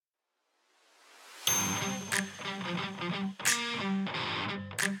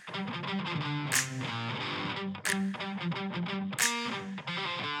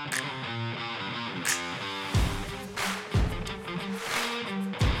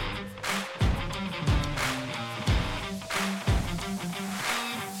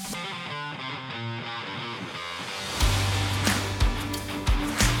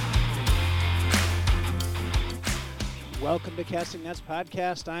Welcome to Casting Nets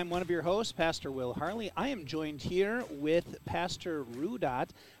Podcast. I'm one of your hosts, Pastor Will Harley. I am joined here with Pastor Rudot,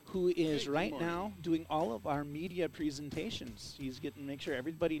 who is right now doing all of our media presentations. He's getting make sure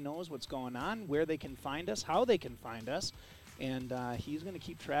everybody knows what's going on, where they can find us, how they can find us, and he's going to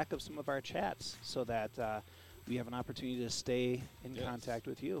keep track of some of our chats so that we have an opportunity to stay in contact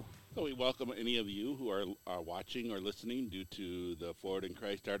with you. So we welcome any of you who are watching or listening due to the Forward in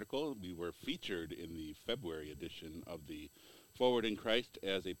Christ article. We were featured in the February edition of the Forward in Christ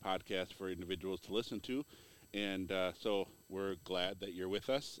as a podcast for individuals to listen to. And so we're glad that you're with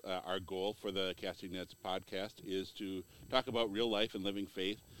us. Our goal for the Casting Nets podcast is to talk about real life and living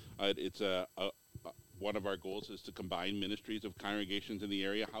faith. It's one of our goals is to combine ministries of congregations in the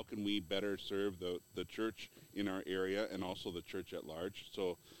area. How can we better serve the church in our area and also the church at large?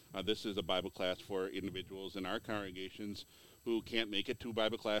 So this is a Bible class for individuals in our congregations who can't make it to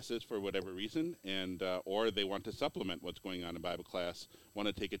Bible classes for whatever reason, and or they want to supplement what's going on in Bible class, want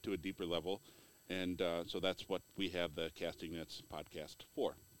to take it to a deeper level. And so that's what we have the Casting Nets podcast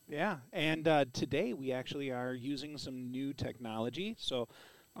for. Yeah, and today we actually are using some new technology. So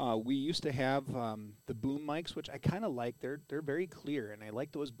we used to have the boom mics, which I kind of like. They're very clear, and I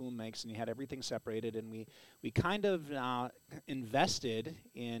like those boom mics, and you had everything separated, and we kind of invested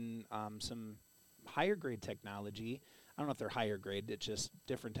in some higher grade technology. I don't know if they're higher grade, it's just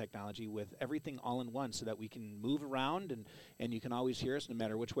different technology with everything all in one so that we can move around and you can always hear us no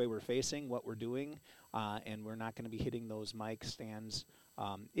matter which way we're facing, what we're doing, and we're not going to be hitting those mic stands.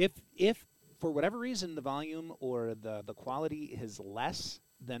 If for whatever reason the volume or the quality is less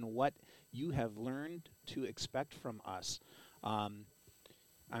than what you have learned to expect from us, I'm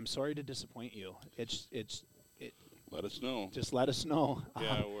sorry to disappoint you. Let us know. Just let us know.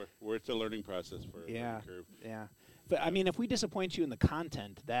 Yeah, we're at the learning process for learning curve. Yeah. But, I mean, if we disappoint you in the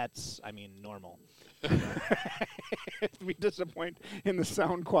content, that's, normal. If we disappoint in the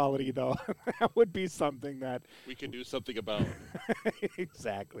sound quality, though, that would be something that we can do something about.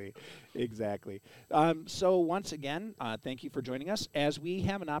 Exactly. So once again, thank you for joining us. As we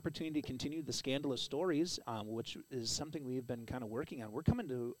have an opportunity to continue the Scandalous stories, which is something we've been kind of working on. We're coming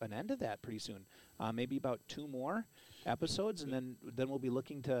to an end of that pretty soon. Maybe about 2 more episodes, and then we'll be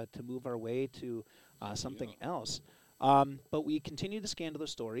looking to move our way to something else. But we continue the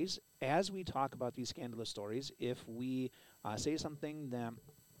Scandalous stories. As we talk about these Scandalous stories, if we say something that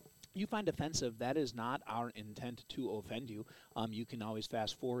you find offensive, that is not our intent to offend you. You can always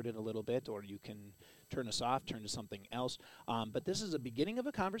fast forward it a little bit, or you can turn us off, turn to something else. But this is a beginning of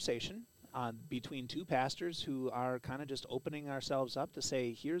a conversation between 2 pastors who are kind of just opening ourselves up to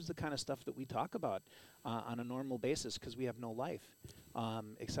say, here's the kind of stuff that we talk about on a normal basis, because we have no life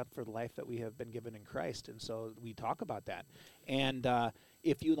except for the life that we have been given in Christ. And so we talk about that. And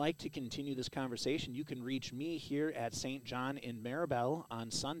if you'd like to continue this conversation, you can reach me here at St. John in Maribel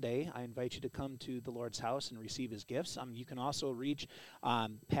on Sunday. I invite you to come to the Lord's house and receive his gifts. You can also reach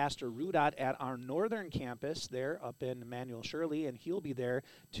Pastor Rudot at our northern campus there up in Emmanuel Shirley, and he'll be there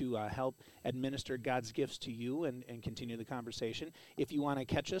to help administer God's gifts to you and continue the conversation. If you want to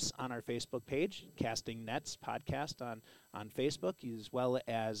catch us on our Facebook page, Casting Nets Podcast on Facebook, as well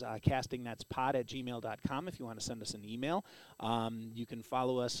as castingnetspod@gmail.com if you want to send us an email. You can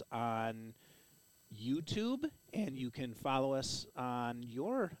follow us on YouTube, and you can follow us on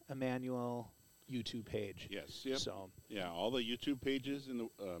your Emmanuel YouTube page. Yes, yep. So, yeah, all the YouTube pages in the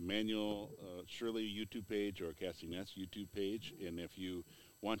Emmanuel Shirley YouTube page or Casting Nets YouTube page. And if you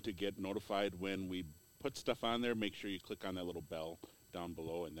want to get notified when we put stuff on there, make sure you click on that little bell down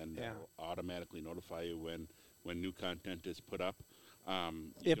below, and then that'll automatically notify you when new content is put up.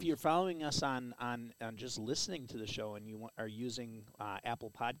 If you're following us on just listening to the show and you are using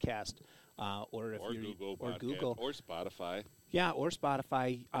Apple Podcast or Google or Spotify. Yeah, or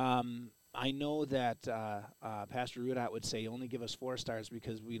Spotify. I know that Pastor Rudot would say only give us 4 stars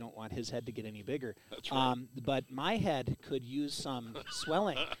because we don't want his head to get any bigger. That's right. But my head could use some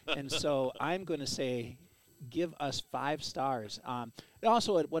swelling, and so I'm going to say give us 5 stars.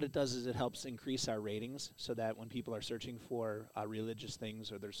 Also, what it does is it helps increase our ratings so that when people are searching for religious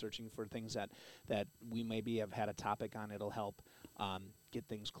things or they're searching for things that we maybe have had a topic on, it'll help get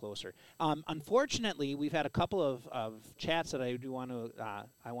things closer. Unfortunately, we've had a couple of chats that I do want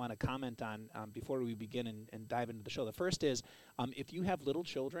to comment on before we begin and dive into the show. The first is if you have little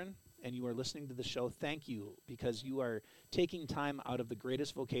children and you are listening to the show, thank you, because you are taking time out of the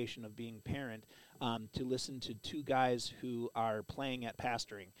greatest vocation of being parent to listen to 2 guys who are playing at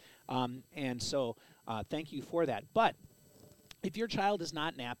pastoring. And so thank you for that. But if your child is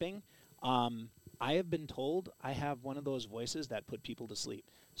not napping, I have been told I have one of those voices that put people to sleep.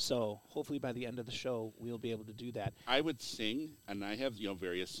 So hopefully by the end of the show, we'll be able to do that. I would sing, and I have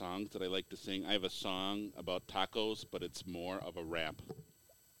various songs that I like to sing. I have a song about tacos, but it's more of a rap.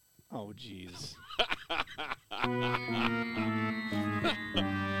 Oh, jeez.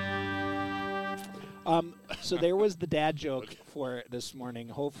 So there was the dad joke for this morning.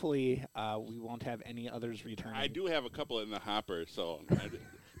 Hopefully, we won't have any others returning. I do have a couple in the hopper,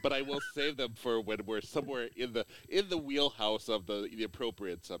 but I will save them for when we're somewhere in the wheelhouse of the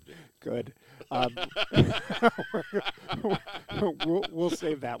appropriate subject. Good. We'll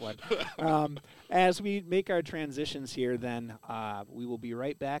save that one. As we make our transitions here, then we will be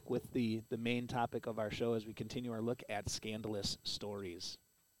right back with the main topic of our show as we continue our look at scandalous stories.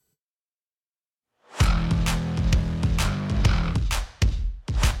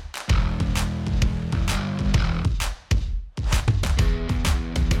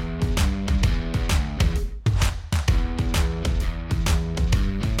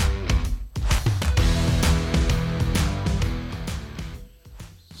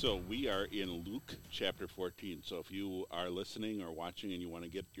 So we are in Luke chapter 14. So if you are listening or watching and you want to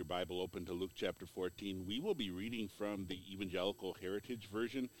get your Bible open to Luke chapter 14, we will be reading from the Evangelical Heritage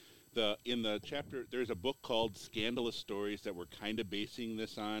Version. In the chapter, there's a book called Scandalous Stories that we're kind of basing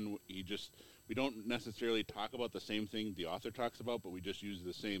this on. We don't necessarily talk about the same thing the author talks about, but we just use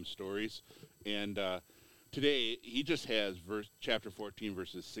the same stories. And today, he just has chapter 14,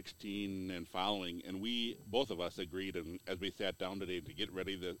 verses 16 and following, and both of us agreed, and as we sat down today to get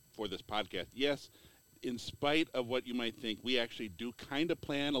ready for this podcast, yes, in spite of what you might think, we actually do kind of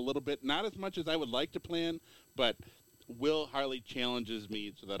plan a little bit, not as much as I would like to plan, but Will Harley challenges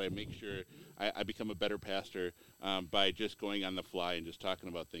me so that I make sure I become a better pastor by just going on the fly and just talking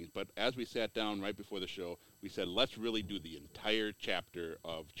about things. But as we sat down right before the show, we said, let's really do the entire chapter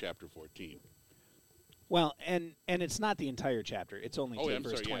of chapter 14. Well, and it's not the entire chapter. It's only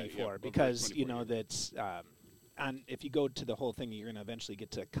verse 24 because, verse 24, that's if you go to the whole thing, you're going to eventually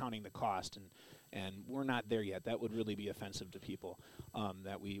get to counting the cost, and we're not there yet. That would really be offensive to people,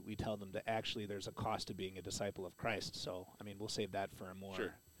 that we tell them that actually there's a cost to being a disciple of Christ. So, we'll save that for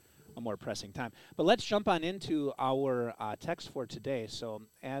a more pressing time. But let's jump on into our text for today. So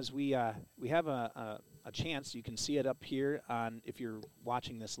as we have a chance, you can see it up here if you're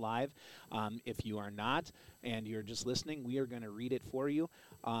watching this live. If you are not and you're just listening, we are going to read it for you.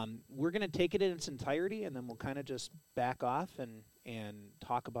 We're going to take it in its entirety, and then we'll kind of just back off and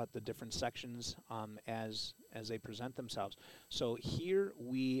talk about the different sections as they present themselves. So here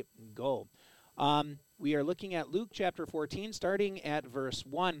we go. We are looking at Luke chapter 14, starting at verse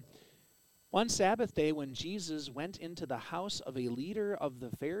 1. One Sabbath day, when Jesus went into the house of a leader of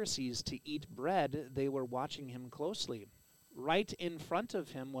the Pharisees to eat bread, they were watching him closely. Right in front of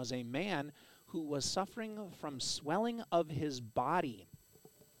him was a man who was suffering from swelling of his body.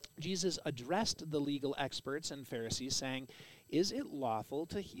 Jesus addressed the legal experts and Pharisees, saying, "Is it lawful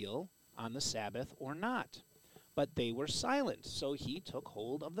to heal on the Sabbath or not?" But they were silent. So he took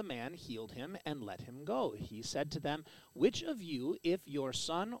hold of the man, healed him, and let him go. He said to them, "Which of you, if your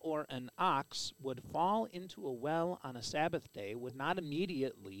son or an ox would fall into a well on a Sabbath day, would not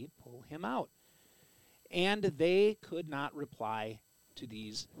immediately pull him out?" And they could not reply to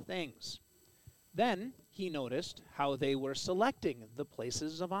these things. Then he noticed how they were selecting the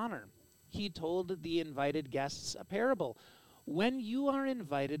places of honor. He told the invited guests a parable. When you are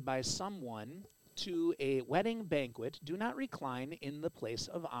invited by someone to a wedding banquet, do not recline in the place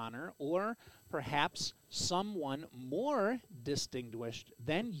of honor, or perhaps someone more distinguished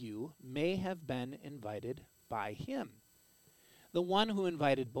than you may have been invited by him. The one who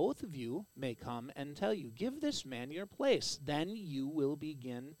invited both of you may come and tell you, "Give this man your place." Then you will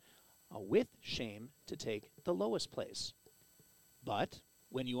begin with shame to take the lowest place. But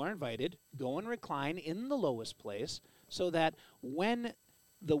when you are invited, go and recline in the lowest place, so that when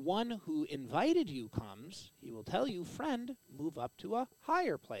the one who invited you comes, he will tell you, "Friend, move up to a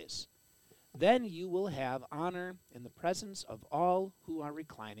higher place." Then you will have honor in the presence of all who are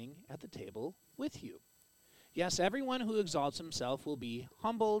reclining at the table with you. Yes, everyone who exalts himself will be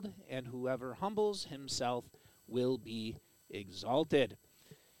humbled, and whoever humbles himself will be exalted.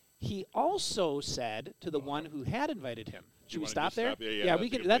 He also said to the one who had invited him. Should we stop there? Yeah, we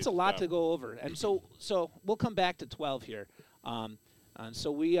can. That's a lot to go over, and so we'll come back to 12 here. And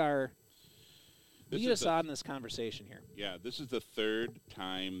so we are lead us on this conversation here. Yeah, this is the third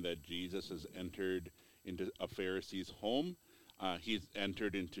time that Jesus has entered into a Pharisee's home. He's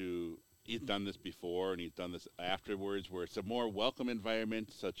done this before, and he's done this afterwards, where it's a more welcome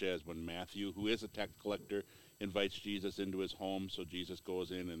environment, such as when Matthew, who is a tax collector, invites Jesus into his home, so Jesus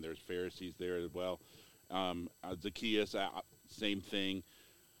goes in, and there's Pharisees there as well. Zacchaeus, same thing.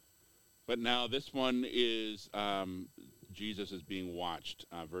 But now this one is Jesus is being watched.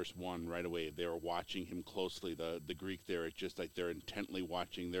 Verse 1 right away. They're watching him closely. The Greek there, it's just like they're intently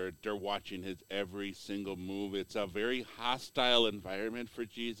watching. They're watching his every single move. It's a very hostile environment for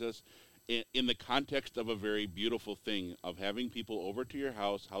Jesus in the context of a very beautiful thing of having people over to your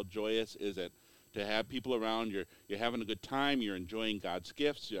house. How joyous is it to have people around? You're having a good time. You're enjoying God's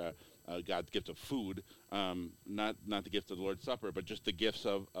gifts. God's gift of food, not the gift of the Lord's Supper, but just the gifts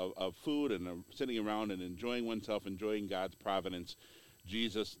of food and sitting around and enjoying oneself, enjoying God's providence.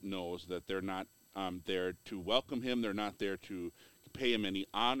 Jesus knows that they're not there to welcome him. They're not there to pay him any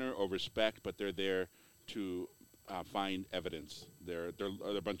honor or respect, but they're there to find evidence. They're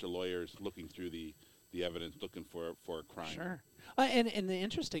a bunch of lawyers looking through the evidence, looking for a crime. Sure. And the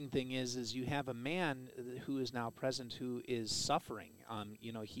interesting thing is you have a man who is now present who is suffering.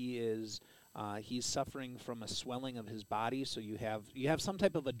 He's suffering from a swelling of his body. So you have some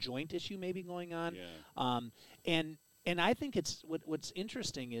type of a joint issue maybe going on. Yeah. And I think it's what's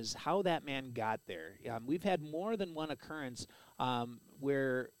interesting is how that man got there. We've had more than one occurrence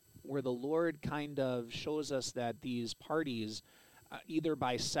where the Lord kind of shows us that these parties, either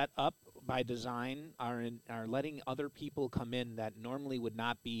by set up, by design, are letting other people come in that normally would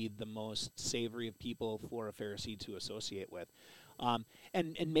not be the most savory of people for a Pharisee to associate with,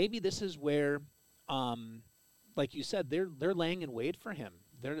 and maybe this is where, like you said, they're laying in wait for him.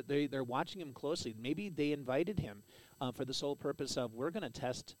 They're watching him closely. Maybe they invited him for the sole purpose of, we're going to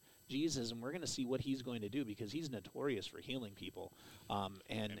test Jesus, and we're going to see what he's going to do, because he's notorious for healing people.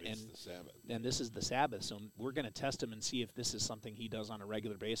 And it's the Sabbath. And this is the Sabbath, so we're going to test him and see if this is something he does on a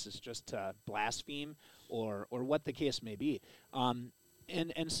regular basis, just to blaspheme or what the case may be. And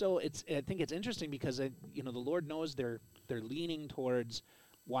so I think it's interesting because the Lord knows they're leaning towards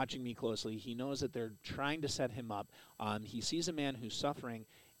watching me closely. He knows that they're trying to set him up. He sees a man who's suffering,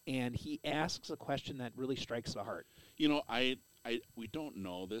 and he asks a question that really strikes the heart. We don't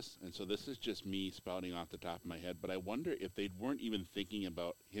know this, and so this is just me spouting off the top of my head, but I wonder if they weren't even thinking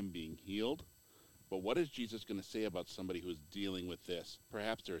about him being healed. But what is Jesus going to say about somebody who's dealing with this?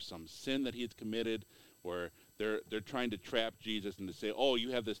 Perhaps there's some sin that he has committed, or they're trying to trap Jesus and to say, oh,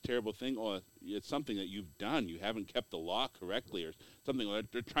 you have this terrible thing. Oh, it's something that you've done. You haven't kept the law correctly, or something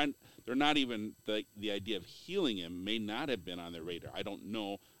like that. They're not even, the idea of healing him may not have been on their radar. I don't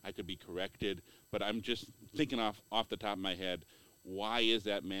know. I could be corrected, but I'm just thinking off the top of my head, why is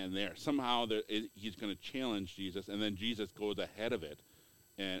that man there? Somehow he's going to challenge Jesus, and then Jesus goes ahead of it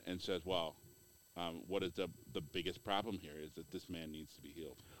and says, well, what is the biggest problem here is that this man needs to be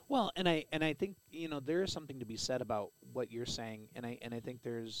healed. Well, and I think there is something to be said about what you're saying, and I think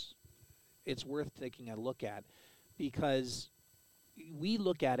it's worth taking a look at, because we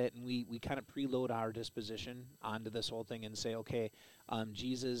look at it and we kind of preload our disposition onto this whole thing and say, okay,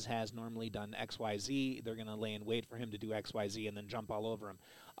 Jesus has normally done X, Y, Z. They're going to lay in wait for him to do X, Y, Z and then jump all over him.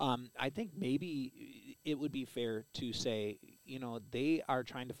 I think maybe it would be fair to say, they are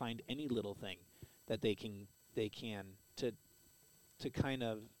trying to find any little thing that they can to kind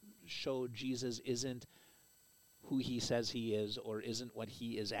of show Jesus isn't who he says he is, or isn't what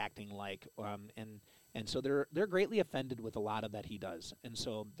he is acting like, and so they're greatly offended with a lot of that he does, and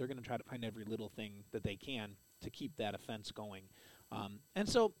so they're going to try to find every little thing that they can to keep that offense going, and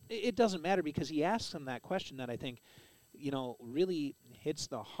so it doesn't matter, because he asks them that question that I think really hits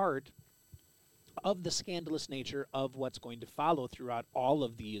the heart of the scandalous nature of what's going to follow throughout all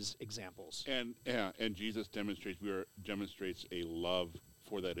of these examples. And Jesus demonstrates a love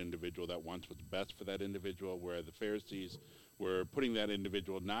for that individual that wants what's best for that individual, where the Pharisees were putting that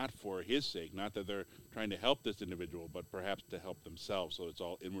individual not for his sake, not that they're trying to help this individual, but perhaps to help themselves, so it's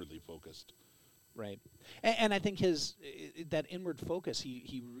all inwardly focused. Right. And I think that inward focus,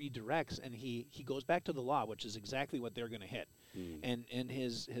 he redirects, and he goes back to the law, which is exactly what they're going to hit. And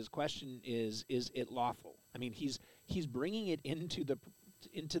his question is it lawful? I mean, he's bringing it into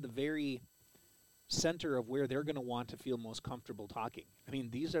the very center of where they're going to want to feel most comfortable talking. I mean,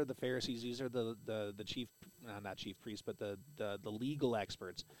 these are the Pharisees, these are the chief, not chief priests, but the legal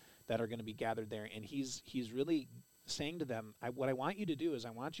experts that are going to be gathered there, and he's really saying to them, what I want you to do is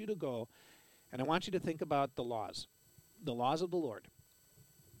I want you to go and I want you to think about the laws of the Lord.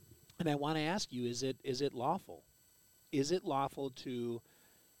 And I want to ask you, is it lawful? Is it lawful to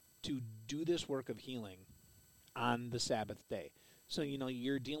do this work of healing on the Sabbath day? So,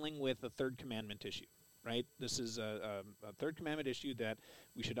 you're dealing with a third commandment issue, right? This is a third commandment issue, that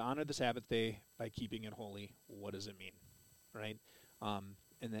we should honor the Sabbath day by keeping it holy. What does it mean, right?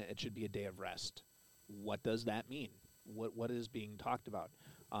 And that it should be a day of rest. what does that mean? What is being talked about?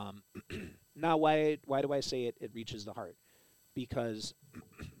 Now, why do I say it reaches the heart? Because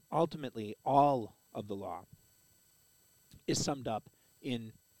ultimately, all of the law is summed up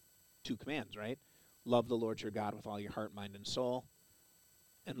in two commands, right? Love the Lord your God with all your heart, mind, and soul,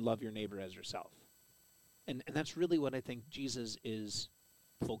 and love your neighbor as yourself. And that's really what I think Jesus is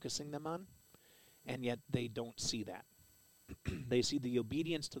focusing them on, and yet they don't see that. They see the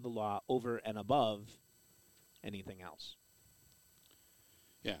obedience to the law over and above anything else.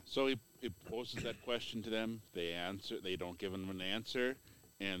 Yeah, so he poses that question to them. They answer. They don't give him an answer,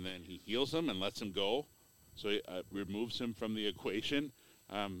 and then he heals them and lets them go. So he removes him from the equation,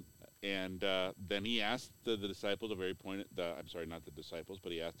 and then he asked the disciples a very pointed. I'm sorry, not the disciples,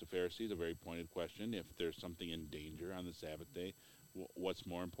 but he asked the Pharisees a very pointed question: if there's something in danger on the Sabbath day, what's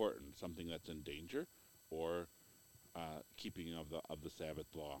more important, something that's in danger, or keeping of the Sabbath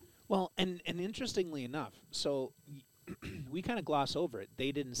law? Well, and interestingly enough, so we kind of gloss over it.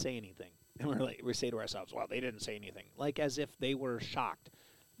 They didn't say anything, and we say to ourselves, "Well, they didn't say anything," like as if they were shocked.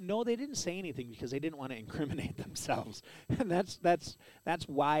 No, they didn't say anything because they didn't want to incriminate themselves, and that's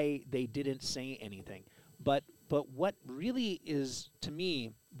why they didn't say anything. But what really is to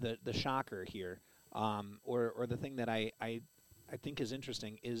me the shocker here, or the thing that I think is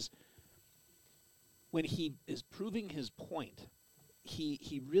interesting is when he is proving his point,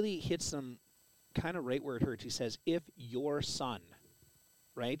 he really hits them kind of right where it hurts. He says, if your son,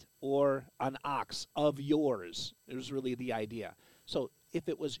 right, or an ox of yours, it was really the idea. So if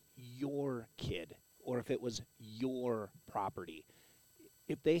it was your kid, or if it was your property,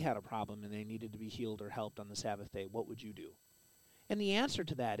 if they had a problem and they needed to be healed or helped on the Sabbath day, what would you do? And the answer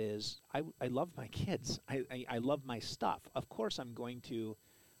to that is, I love my kids. I love my stuff. Of course I'm going to,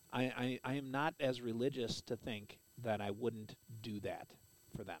 I am not as religious to think that I wouldn't do that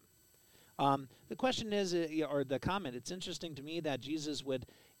for them. The question is, or the comment, it's interesting to me that Jesus would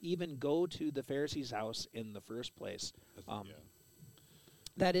even go to the Pharisees' house in the first place.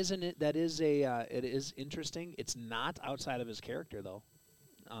 That it is interesting. It's not outside of his character, though.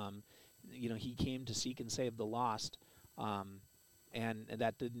 He came to seek and save the lost, and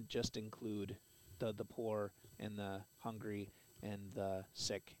that didn't just include the poor and the hungry and the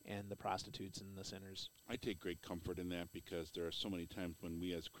sick and the prostitutes and the sinners. I take great comfort in that because there are so many times when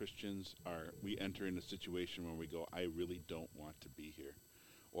we as Christians we enter in a situation where we go, I really don't want to be here,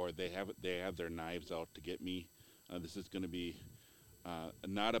 or they have their knives out to get me. This is going to be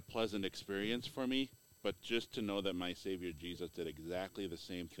not a pleasant experience for me, but just to know that my Savior Jesus did exactly the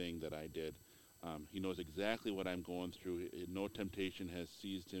same thing that I did. He knows exactly what I'm going through. No temptation has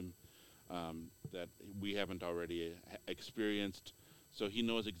seized him that we haven't already experienced. So he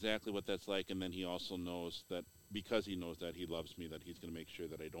knows exactly what that's like, and then he also knows that because he knows that he loves me, that he's going to make sure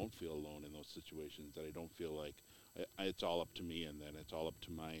that I don't feel alone in those situations, that I don't feel like it's all up to me and then it's all up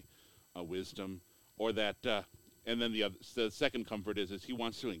to my wisdom, or that and then the second comfort is he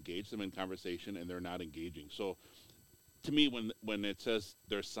wants to engage them in conversation and they're not engaging. So to me, when it says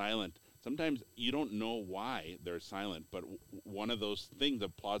they're silent, sometimes you don't know why they're silent, but one of those things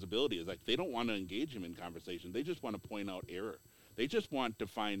of plausibility is like they don't want to engage him in conversation. They just want to point out error. They just want to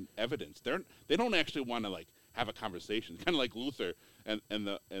find evidence. They don't actually want to like have a conversation. Kind of like Luther and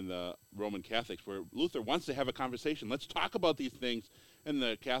the Roman Catholics, where Luther wants to have a conversation. Let's talk about these things. And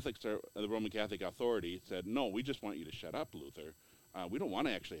the Roman Catholic authority said, no, we just want you to shut up, Luther. We don't want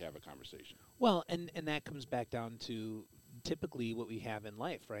to actually have a conversation. Well, and that comes back down to typically what we have in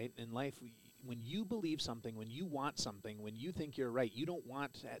life, right? In life, when you believe something, when you want something, when you think you're right, you don't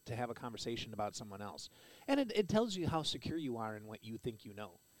want to have a conversation about someone else. And it tells you how secure you are in what you think you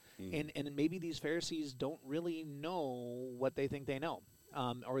know. Mm. And maybe these Pharisees don't really know what they think they know,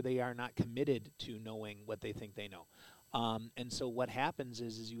 or they are not committed to knowing what they think they know. And so what happens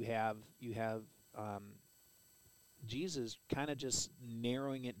is you have Jesus kind of just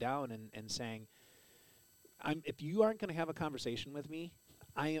narrowing it down and saying, if you aren't going to have a conversation with me,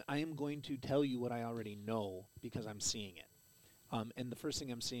 I am going to tell you what I already know because I'm seeing it. And the first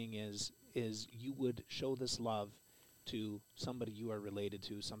thing I'm seeing is you would show this love to somebody you are related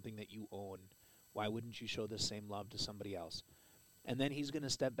to, something that you own. Why wouldn't you show this same love to somebody else? And then he's going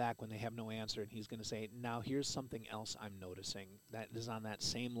to step back when they have no answer, and he's going to say, now here's something else I'm noticing that is on that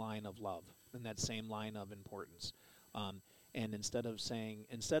same line of love and that same line of importance. And instead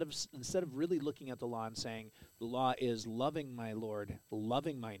of really looking at the law and saying, the law is loving my Lord,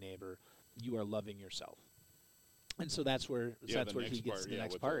 loving my neighbor, you are loving yourself. And so that's where he gets the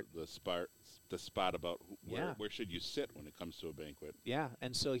next part. The spot about Yeah. where should you sit when it comes to a banquet. Yeah,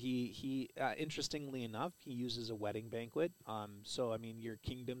 and so he interestingly enough, he uses a wedding banquet. So I mean, your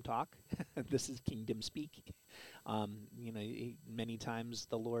kingdom talk. This is kingdom speak. Many times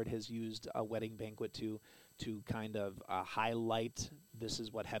the Lord has used a wedding banquet to kind of highlight this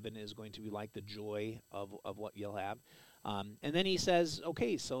is what heaven is going to be like, the joy of what you'll have. And then he says,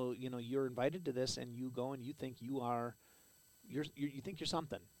 okay, so you're invited to this, and you go and you think you think you're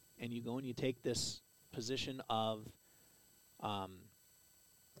something, and you go and you take this position of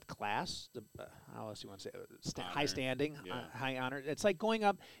class, how else do you want to say it? High standing, high honor. It's like going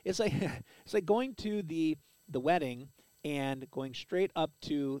up. It's like it's like going to the wedding and going straight up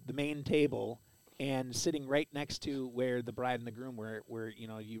to the main table and sitting right next to where the bride and the groom where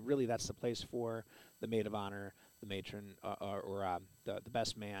you really, that's the place for the maid of honor, the matron, or the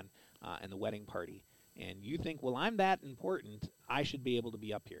best man, and the wedding party. And you think, well, I'm that important, I should be able to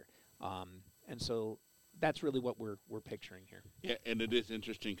be up here. And so that's really what we're picturing here. Yeah, and it is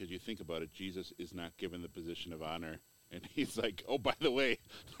interesting because you think about it. Jesus is not given the position of honor, and he's like, "Oh, by the way,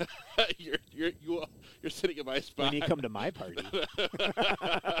 you're sitting in my spot when you come to my party."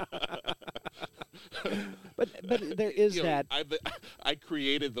 but there is that. I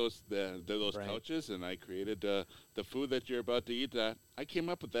created those Right. couches, and I created the food that you're about to eat. I came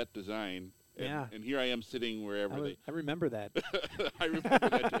up with that design. And here I am sitting wherever I remember that. I remember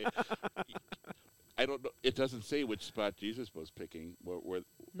that day. I don't know. It doesn't say which spot Jesus was picking. What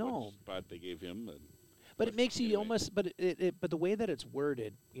spot they gave him. But it makes you almost. But but the way that it's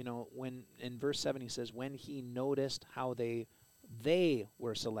worded, when in verse 7 he says, when he noticed how they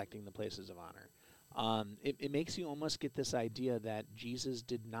were selecting the places of honor, it makes you almost get this idea that Jesus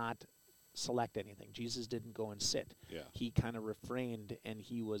did not select anything. Jesus didn't go and sit. Yeah. He kind of refrained, and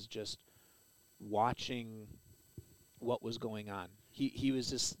he was just watching what was going on. He was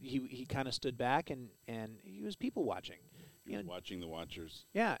just he kind of stood back and he was people watching. He was watching the watchers.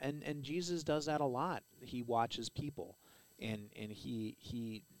 Yeah, and Jesus does that a lot. He watches people, and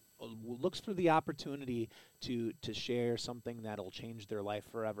he looks for the opportunity to share something that'll change their life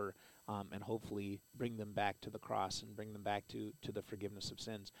forever, and hopefully bring them back to the cross and bring them back to the forgiveness of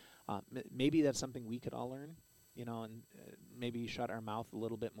sins. Maybe that's something we could all learn, and maybe shut our mouth a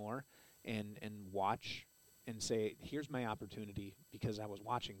little bit more and watch and say, here's my opportunity because I was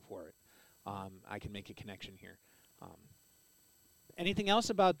watching for it. I can make a connection here. Anything else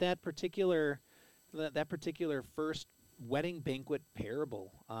about that particular first wedding banquet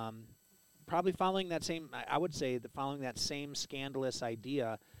parable? Probably following that same, I would say, following that same scandalous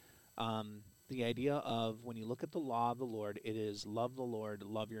idea. The idea of when you look at the law of the Lord, it is love the Lord,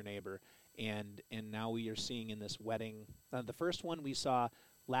 love your neighbor, and now we are seeing in this wedding. The first one we saw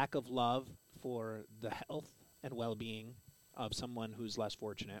lack of love for the health and well-being of someone who's less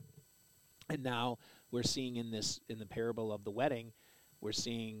fortunate. And now we're seeing in the parable of the wedding, we're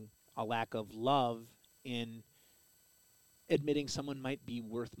seeing a lack of love in admitting someone might be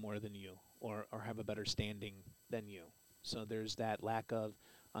worth more than you or have a better standing than you. So there's that lack of,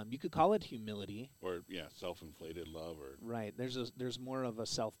 you could call it humility. Or, self-inflated love. Right. There's more of a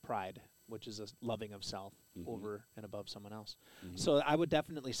self-pride, which is a loving of self over and above someone else. Mm-hmm. So I would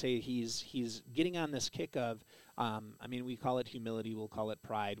definitely say he's getting on this kick of, we call it humility, we'll call it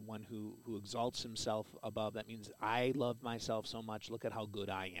pride, one who exalts himself above. That means I love myself so much, look at how good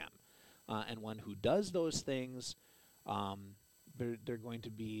I am. And one who does those things, they're going to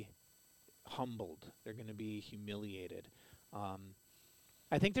be humbled. They're going to be humiliated.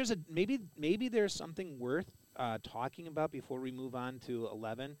 I think there's maybe there's something worth talking about before we move on to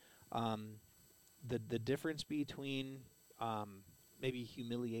 11. The difference between maybe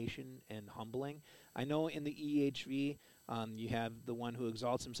humiliation and humbling. I know in the EHV you have the one who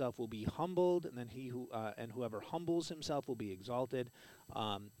exalts himself will be humbled, and then whoever humbles himself will be exalted.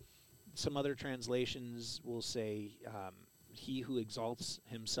 Some other translations will say he who exalts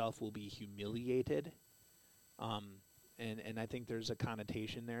himself will be humiliated. And I think there's a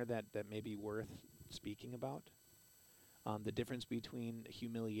connotation there that may be worth speaking about. The difference between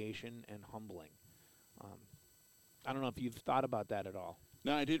humiliation and humbling. I don't know if you've thought about that at all.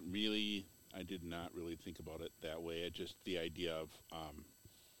 No, I did not really think about it that way. It just the idea of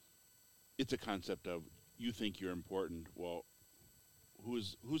it's a concept of you think you're important. Well,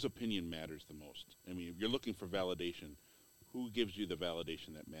 whose opinion matters the most? I mean, if you're looking for validation, who gives you the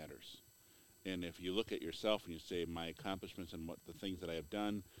validation that matters? And if you look at yourself and you say, my accomplishments and what the things that I have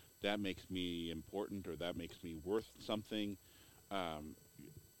done, that makes me important or that makes me worth something,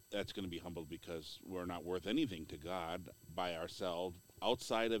 that's going to be humbled because we're not worth anything to God by ourselves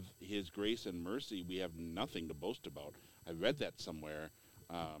outside of his grace and mercy, we have nothing to boast about. I read that somewhere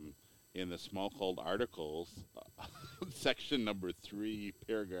in the Small Cold Articles, section number 3,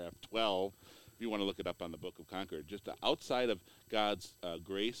 paragraph 12. If you want to look it up on the Book of Concord, just outside of God's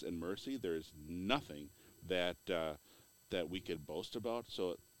grace and mercy, there's nothing that that we could boast about.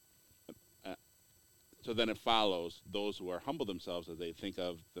 So then it follows those who are humble themselves as they think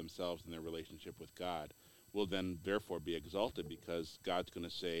of themselves in their relationship with God will then therefore be exalted, because God's going to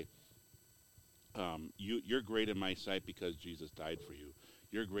say, you're great in my sight because Jesus died for you.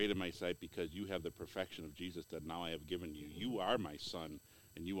 You're great in my sight because you have the perfection of Jesus that now I have given you. You are my son,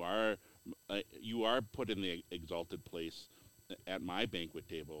 and you are put in the exalted place at my banquet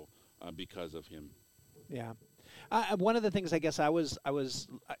table because of him. Yeah. One of the things I guess and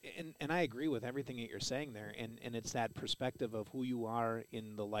I agree with everything that you're saying there, and it's that perspective of who you are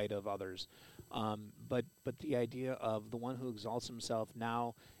in the light of others. But the idea of the one who exalts himself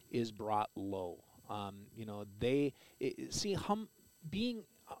now is brought low. Being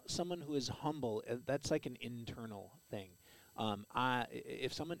someone who is humble, that's like an internal thing.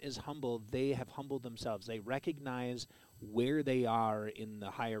 If someone is humble, they have humbled themselves. They recognize where they are in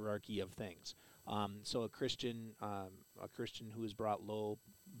the hierarchy of things. So a Christian who is brought low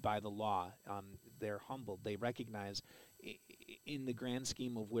by the law, they're humbled. They recognize in the grand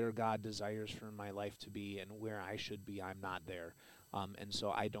scheme of where God desires for my life to be and where I should be, I'm not there. And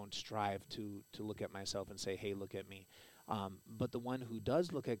so I don't strive to look at myself and say, hey, look at me. But the one who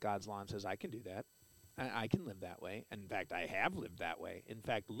does look at God's law and says, I can do that. I can live that way. In fact, I have lived that way. In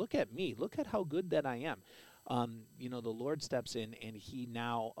fact, look at me. Look at how good that I am. The Lord steps in and he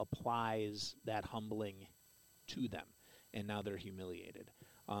now applies that humbling to them, and now they're humiliated.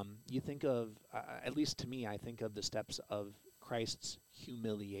 You think of, at least to me, I think of the steps of Christ's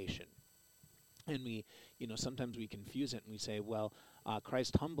humiliation. And sometimes we confuse it and we say, well,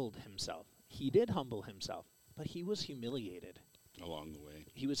 Christ humbled himself. He did humble himself, but he was humiliated. Along the way.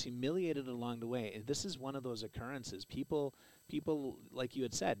 He was humiliated along the way. And this is one of those occurrences. People, like you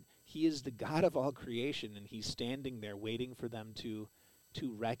had said, he is the God of all creation, and he's standing there waiting for them to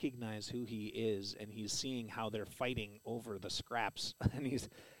recognize who he is, and he's seeing how they're fighting over the scraps. And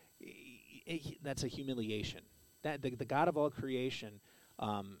that's a humiliation. That the God of all creation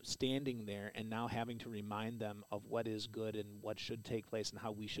standing there and now having to remind them of what is good and what should take place and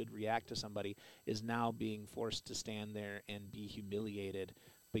how we should react to somebody is now being forced to stand there and be humiliated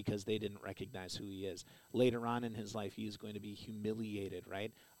because they didn't recognize who he is. Later on in his life, he is going to be humiliated,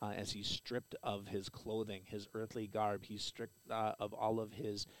 right? As he's stripped of his clothing, his earthly garb. He's stripped of all of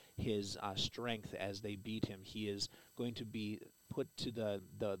his strength as they beat him. He is going to be put to the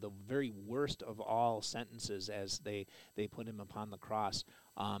very worst of all sentences as they put him upon the cross.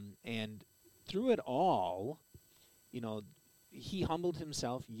 And through it all, he humbled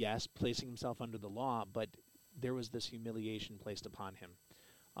himself, yes, placing himself under the law, but there was this humiliation placed upon him.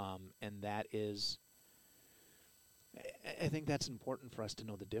 And that is, I think that's important for us to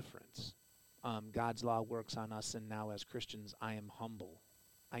know the difference. God's law works on us, and now as Christians, I am humble.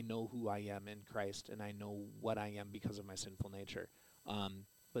 I know who I am in Christ, and I know what I am because of my sinful nature.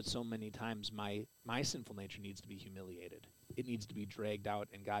 But so many times my sinful nature needs to be humiliated. It needs to be dragged out,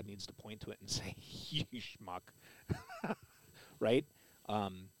 and God needs to point to it and say, you schmuck. Right?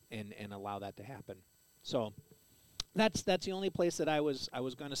 And allow that to happen. So that's the only place that I was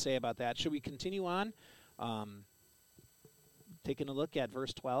going to say about that. Should we continue on? Taking a look at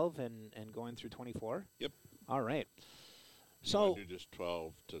verse 12 and going through 24? Yep. All right. So you want to do just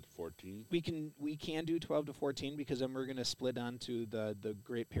 12 to 14? We can do 12 to 14 because then we're going to split onto the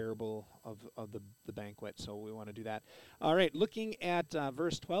great parable of the banquet. So we want to do that. All right. Looking at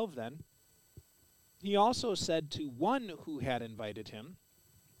verse 12 then. He also said to one who had invited him,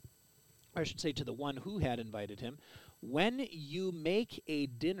 or I should say to the one who had invited him, when you make a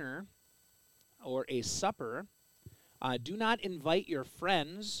dinner or a supper, do not invite your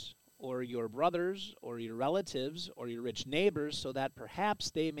friends or your brothers or your relatives or your rich neighbors, so that perhaps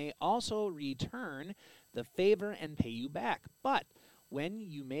they may also return the favor and pay you back. But when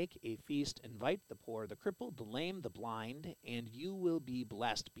you make a feast, invite the poor, the crippled, the lame, the blind, and you will be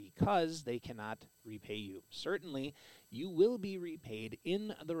blessed, because they cannot repay you. Certainly, you will be repaid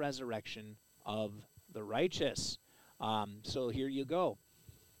in the resurrection of the righteous. So here you go.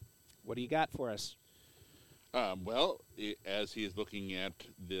 What do you got for us? As he is looking at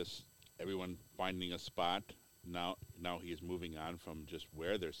this, everyone finding a spot, now he is moving on from just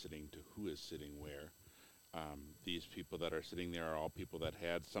where they're sitting to who is sitting where. These people that are sitting there are all people that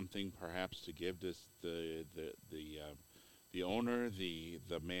had something perhaps to give the the owner, the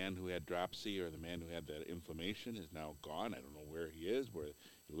man who had dropsy or the man who had that inflammation is now gone. I don't know where he is, where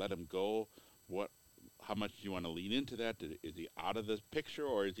you let him go. How much do you want to lean into that? Is he out of this picture,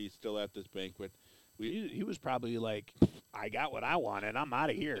 or is he still at this banquet? He was probably like, I got what I wanted. I'm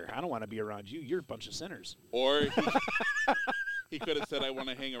out of here. I don't want to be around you. You're a bunch of sinners. Or he could have said, I want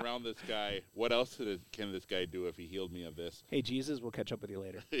to hang around this guy. What else can this guy do if he healed me of this? Hey, Jesus, we'll catch up with you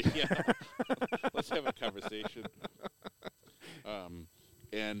later. Yeah. Let's have a conversation.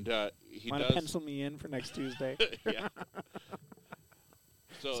 He Want does to pencil me in for next Tuesday? Yeah.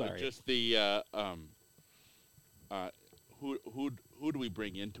 So Sorry. just the who do we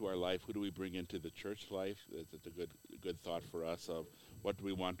bring into our life? Who do we bring into the church life? It's a good thought for us of what do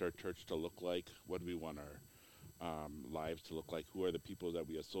we want our church to look like? What do we want our lives to look like? Who are the people that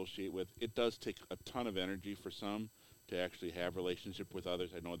we associate with? It does take a ton of energy for some to actually have relationship with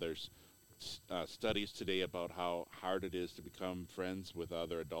others. I know there's studies today about how hard it is to become friends with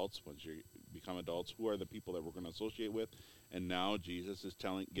other adults once you become adults. Who are the people that we're going to associate with? And now Jesus is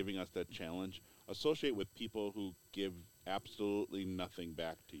giving us that challenge. Associate with people who give absolutely nothing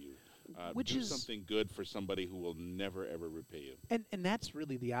back to you. Which do is something good for somebody who will never, ever repay you. And that's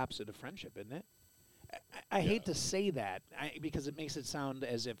really the opposite of friendship, isn't it? I hate to say that because it makes it sound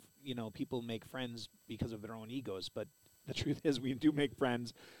as if, people make friends because of their own egos. But the truth is we do make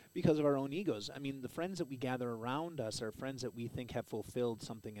friends because of our own egos. I mean, the friends that we gather around us are friends that we think have fulfilled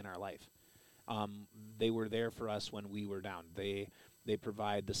something in our life. They were there for us when we were down. They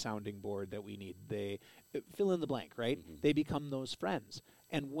provide the sounding board that we need. They fill in the blank, right? Mm-hmm. They become those friends.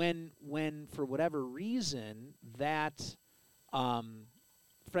 And when for whatever reason that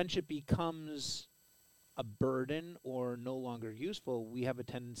friendship becomes a burden or no longer useful, we have a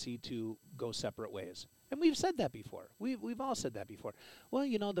tendency to go separate ways. And we've said that before. We've all said that before. Well,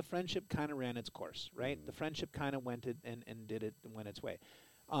 the friendship kind of ran its course, right? Mm-hmm. The friendship kind of went and did it and went its way.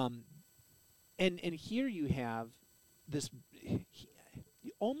 And here you have this.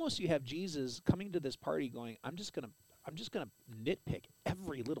 Almost you have Jesus coming to this party, going, "I'm just gonna nitpick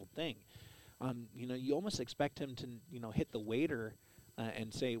every little thing." You almost expect him to, hit the waiter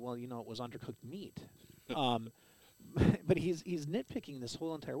and say, "Well, it was undercooked meat." But he's nitpicking this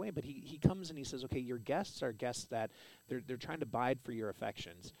whole entire way. But he comes and he says, "Okay, your guests are guests that they're trying to bide for your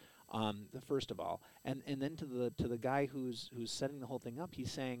affections." First of all, and then to the guy who's setting the whole thing up,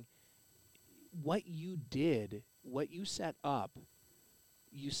 he's saying, what you did, what you set up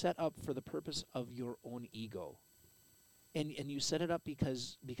for the purpose of your own ego. And you set it up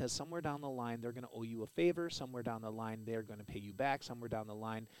because somewhere down the line they're going to owe you a favor, somewhere down the line they're going to pay you back, somewhere down the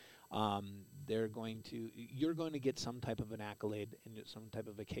line you're going to get some type of an accolade and some type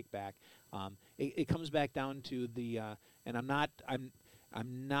of a kickback. It comes back down to the and I'm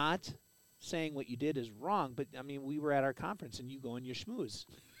not saying what you did is wrong, but I mean we were at our conference and you go and you schmooze.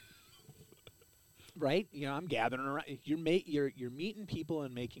 Right? I'm gathering around. You're meeting people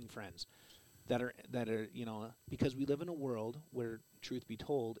and making friends that are because we live in a world where, truth be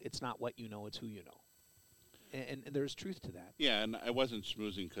told, it's not what you know, it's who you know. And there's truth to that. Yeah, and I wasn't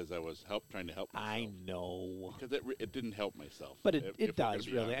schmoozing because I was trying to help myself. I know. Because it didn't help myself. But it does,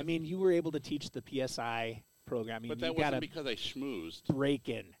 really. Honest. I mean, you were able to teach the PSI program. I mean, but that wasn't because I schmoozed. Break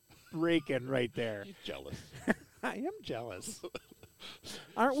in right there. You're jealous. I am jealous.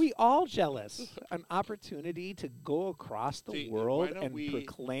 Aren't we all jealous? An opportunity to go across the world and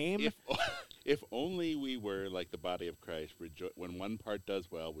proclaim. If only we were like the body of Christ. When one part does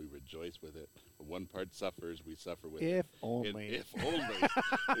well, we rejoice with it. When one part suffers, we suffer with it. If only. If only.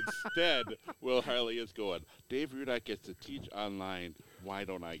 Instead, Will Harley is going, Dave Rudock gets to teach online. Why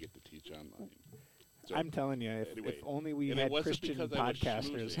don't I get to teach online? So, I'm telling you, if only we had Christian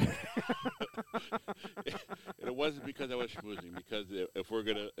podcasters. It wasn't because I was schmoozing. Because if we're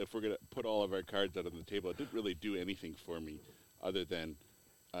gonna put all of our cards out on the table, it didn't really do anything for me, other than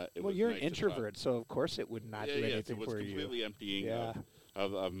you're an introvert, so of course it would not do anything for you. It was completely emptying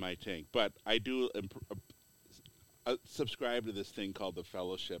of my tank. But I do subscribe to this thing called the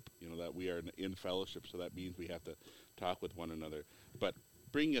fellowship. That we are in fellowship, so that means we have to talk with one another. But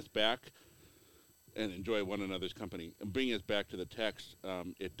bringing us back. And enjoy one another's company. And bringing us back to the text,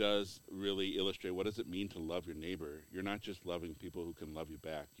 it does really illustrate what does it mean to love your neighbor. You're not just loving people who can love you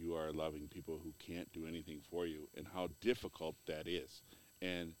back. You are loving people who can't do anything for you, and how difficult that is.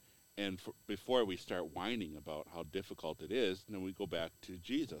 And before we start whining about how difficult it is, then we go back to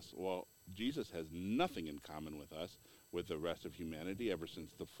Jesus. Well, Jesus has nothing in common with us, with the rest of humanity ever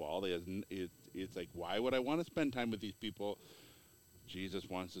since the fall. It's like, why would I want to spend time with these people? Jesus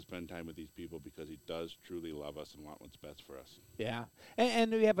wants to spend time with these people because he does truly love us and want what's best for us. Yeah,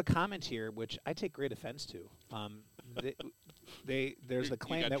 and we have a comment here, which I take great offense to. There's a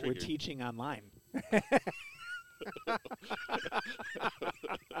claim that we're teaching online.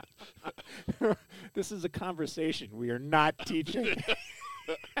 This is a conversation. We are not teaching.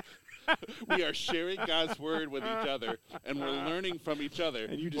 We are sharing God's word with each other, and we're learning from each other.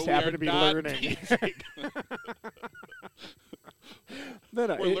 And you just happen to be learning.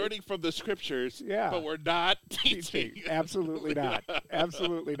 We're learning from the scriptures, but we're not teaching. Absolutely not.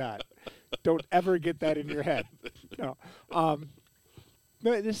 Absolutely not. Don't ever get that in your head. No.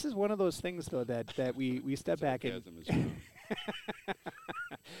 No, this is one of those things, though, that we step back and...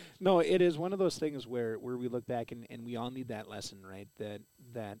 No, it is one of those things where we look back and we all need that lesson, right?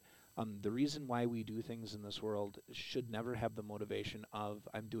 That the reason why we do things in this world should never have the motivation of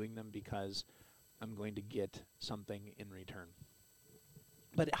I'm doing them because I'm going to get something in return.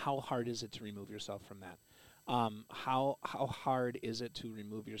 But how hard is it to remove yourself from that? How hard is it to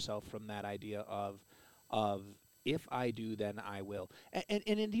remove yourself from that idea of if I do, then I will? And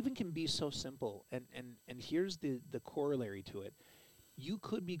it even can be so simple. And here's the corollary to it. You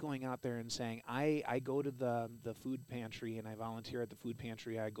could be going out there and saying, I go to the food pantry and I volunteer at the food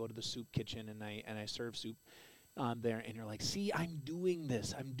pantry. I go to the soup kitchen and I serve soup there. And you're like, see, I'm doing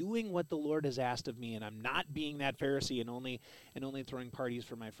this. I'm doing what the Lord has asked of me, and I'm not being that Pharisee and only throwing parties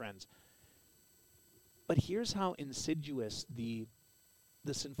for my friends. But here's how insidious the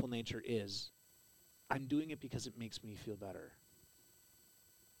sinful nature is. I'm doing it because it makes me feel better.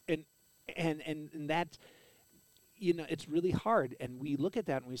 And that, it's really hard. And we look at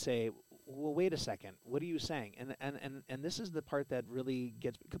that and we say, well, wait a second. What are you saying? And this is the part that really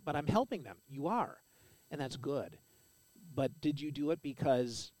gets, but I'm helping them. You are. And that's good. But did you do it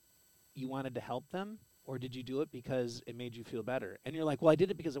because you wanted to help them? Or did you do it because it made you feel better? And you're like, well, I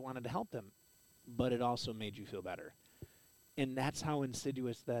did it because I wanted to help them. But it also made you feel better. And that's how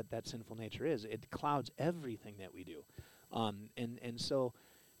insidious that sinful nature is. It clouds everything that we do. And so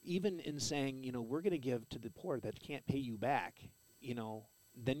even in saying, we're going to give to the poor that can't pay you back,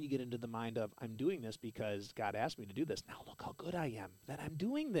 then you get into the mind of, I'm doing this because God asked me to do this. Now look how good I am that I'm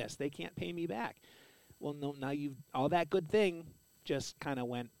doing this. They can't pay me back. Well, no, now all that good thing just kind of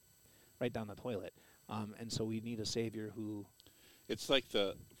went right down the toilet. And so we need a Savior who... It's like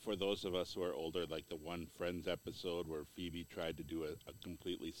for those of us who are older, like the one Friends episode where Phoebe tried to do a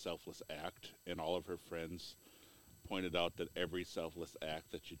completely selfless act, and all of her friends pointed out that every selfless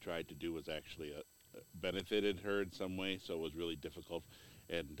act that she tried to do was actually benefited her in some way, so it was really difficult.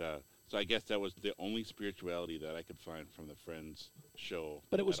 And so I guess that was the only spirituality that I could find from the Friends show.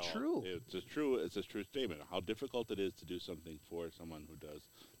 But it was true. It's a true statement. How difficult it is to do something for someone who does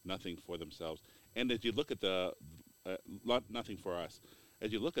nothing for themselves. And as you look at nothing for us,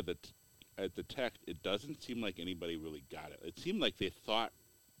 as you look at the text, it doesn't seem like anybody really got it. It seemed like they thought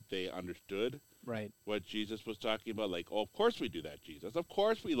they understood what Jesus was talking about. Like, oh, of course we do that, Jesus. Of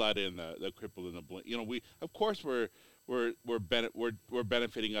course we let in the crippled and the blind. Of course we're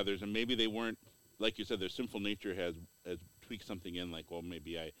benefiting others. And maybe they weren't, like you said, their sinful nature has tweaked something in. Like, well,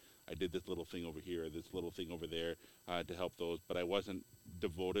 maybe I did this little thing over here or this little thing over there to help those, but I wasn't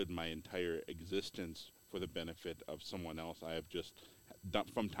devoted my entire existence for the benefit of someone else. I have just done,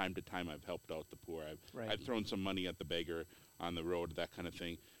 from time to time, I've helped out the poor. I've thrown some money at the beggar on the road, that kind of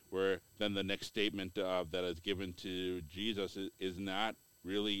thing. Where then the next statement that is given to Jesus is not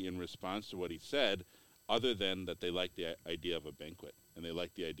really in response to what he said, other than that they like the idea of a banquet, and they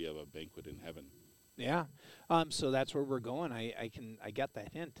like the idea of a banquet in heaven. Yeah. So that's where we're going. I get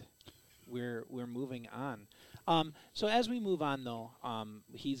that hint. We're moving on. So as we move on, though,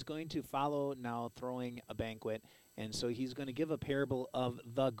 he's going to follow now throwing a banquet, and so he's going to give a parable of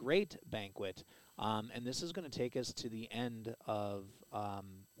the great banquet, and this is going to take us to the end of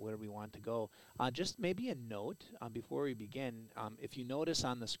where we want to go. Just maybe a note before we begin. If you notice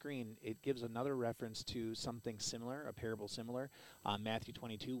on the screen, it gives another reference to something similar, a parable similar, Matthew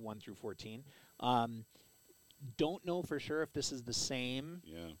 22, 1 through 14. Don't know for sure if this is the same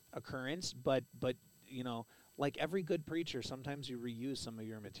occurrence, but like every good preacher, sometimes you reuse some of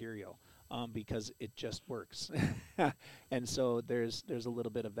your material because it just works. And so there's a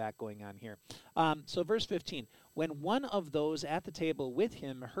little bit of that going on here. So verse 15, when one of those at the table with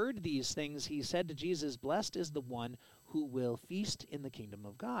him heard these things, he said to Jesus, "Blessed is the one who will feast in the kingdom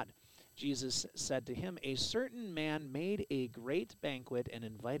of God." Jesus said to him, "A certain man made a great banquet and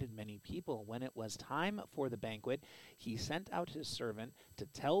invited many people. When it was time for the banquet, he sent out his servant to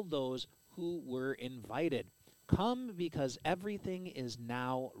tell those who were invited, 'Come, because everything is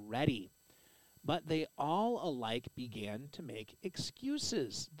now ready.' But they all alike began to make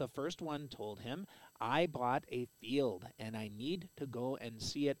excuses. The first one told him, I bought a field, and I need to go and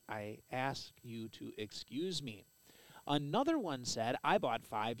see it. I ask you to excuse me. Another one said, I bought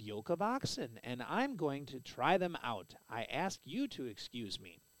 5 yoke of oxen, and I'm going to try them out. I ask you to excuse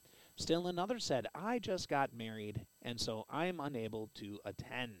me. Still another said, I just got married, and so I'm unable to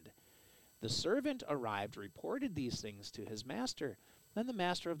attend. The servant arrived, reported these things to his master. Then the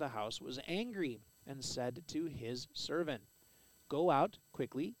master of the house was angry and said to his servant, Go out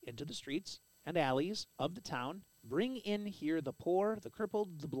quickly into the streets and alleys of the town. Bring in here the poor, the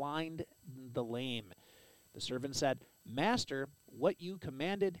crippled, the blind, the lame. The servant said, Master, what you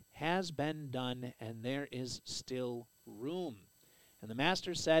commanded has been done, and there is still room. And the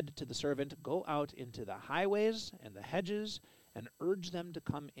master said to the servant, Go out into the highways and the hedges and urge them to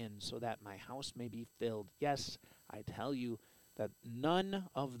come in, so that my house may be filled. Yes, I tell you that none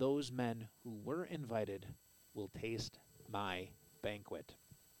of those men who were invited will taste my banquet.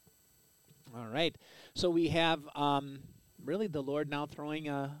 All right. So we have really the Lord now throwing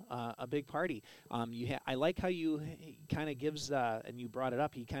a big party. I like how he kind of gives, and you brought it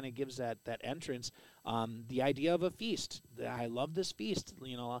up, he kind of gives that entrance, the idea of a feast. I love this feast,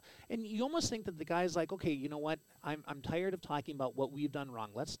 and you almost think that the guy's like, okay, you know what? I'm tired of talking about what we've done wrong.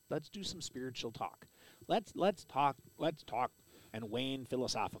 Let's do some spiritual talk. Let's talk and wane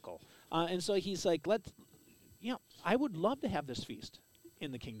philosophical. And so he's like, I would love to have this feast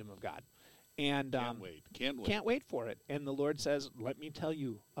in the kingdom of God. And can't wait for it. And the Lord says, let me tell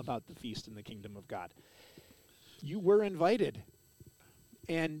you about the feast in the kingdom of God. You were invited,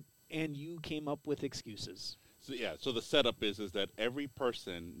 and you came up with excuses. So the setup is that every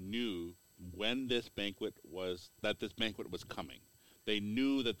person knew when this banquet was coming. They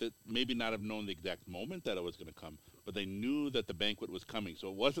knew that maybe not have known the exact moment that it was going to come, but they knew that the banquet was coming. So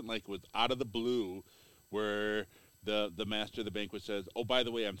it wasn't like it was out of the blue where the master of the banquet says, oh, by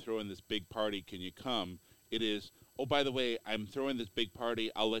the way, I'm throwing this big party. Can you come? It is, oh, by the way, I'm throwing this big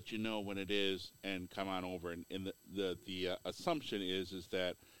party. I'll let you know when it is and come on over. And the assumption is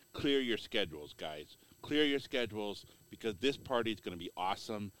that clear your schedules, guys. Clear your schedules because this party is going to be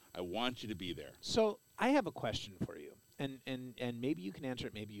awesome. I want you to be there. So I have a question for you, and maybe you can answer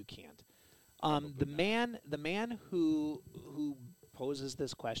it, maybe you can't. The man who poses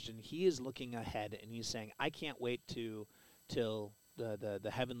this question, he is looking ahead and he's saying, I can't wait till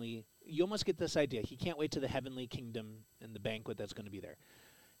the heavenly. You almost get this idea. He can't wait to the heavenly kingdom and the banquet that's going to be there.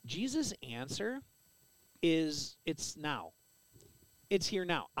 Jesus' answer is, it's now. It's here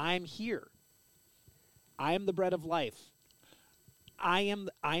now. I'm here. I am the bread of life. I am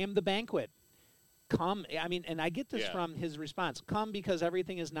the banquet. Come. I mean, and I get this from his response. Come because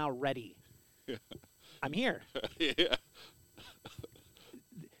everything is now ready. I'm here. Yeah.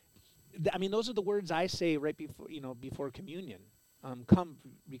 I mean, those are the words I say right before communion. Come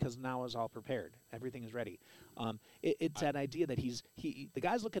because now is all prepared. Everything is ready. It's that idea that the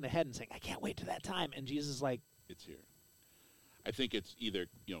guy's looking ahead and saying, I can't wait to that time. And Jesus is like, it's here. I think it's either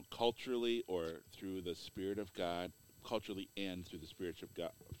culturally or through the Spirit of God, culturally and through the Spirit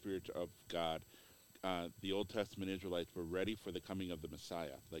of God. The Old Testament Israelites were ready for the coming of the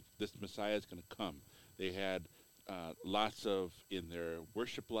Messiah. Like, this Messiah is going to come. They had lots of, in their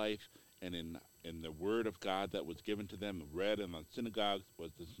worship life and in the Word of God that was given to them, read in the synagogues,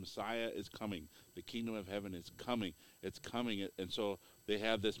 was this Messiah is coming. The kingdom of heaven is coming. It's coming. And so they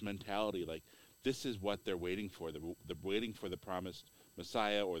have this mentality, like, this is what they're waiting for. They're waiting for the promised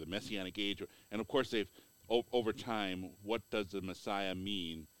Messiah or the Messianic age. And, of course, over time, what does the Messiah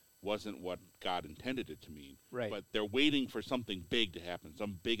mean wasn't what God intended it to mean. Right. But they're waiting for something big to happen,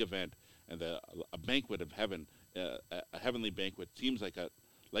 some big event. And a banquet of heaven, a heavenly banquet, seems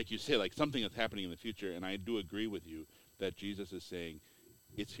like you say, like something that's happening in the future. And I do agree with you that Jesus is saying,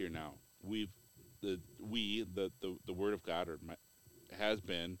 it's here now. The Word of God has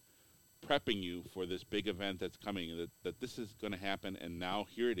been prepping you for this big event that's coming, that this is going to happen, and now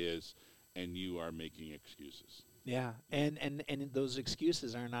here it is, and you are making excuses. Yeah, and those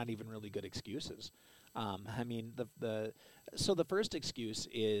excuses are not even really good excuses. I mean, so the first excuse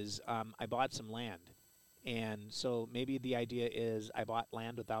is I bought some land, and so maybe the idea is I bought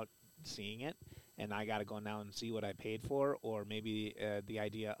land without seeing it, and I got to go now and see what I paid for, or maybe the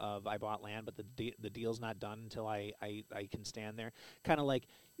idea of I bought land, but the deal's not done until I can stand there. Kind of like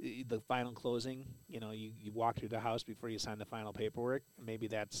the final closing, you walk through the house before you sign the final paperwork. Maybe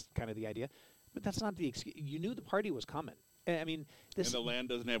that's kind of the idea. But that's not the excuse. You knew the party was coming. I mean, and the land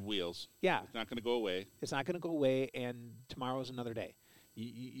doesn't have wheels. Yeah. It's not going to go away. It's not going to go away, and tomorrow's another day.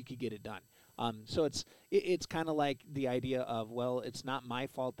 You could get it done. So it's kind of like the idea of, well, it's not my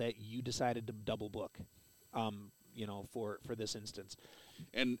fault that you decided to double book, for this instance.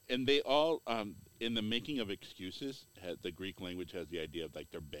 And they all, in the making of excuses, the Greek language has the idea of like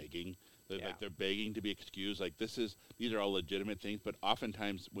they're begging. Like they're begging to be excused. Like these are all legitimate things, but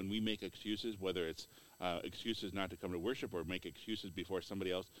oftentimes when we make excuses, whether it's excuses not to come to worship or make excuses before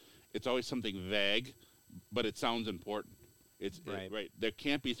somebody else, it's always something vague, but it sounds important. It's right. There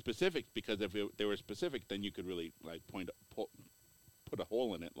can't be specifics, because if they were specific, then you could really like put a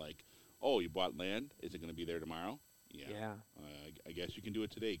hole in it. Like, oh, you bought land. Is it going to be there tomorrow? Yeah. I guess you can do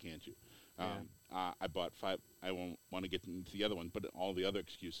it today, can't you? I bought 5. I won't want to get into the other one, but all the other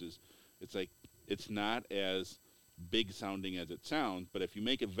excuses, it's like it's not as big sounding as it sounds, but if you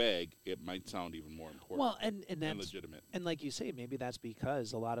make it vague, it might sound even more important. Well, and that's legitimate. And like you say, maybe that's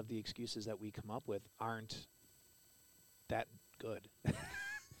because a lot of the excuses that we come up with aren't that good.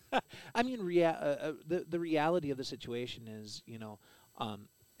 I mean, the reality of the situation is,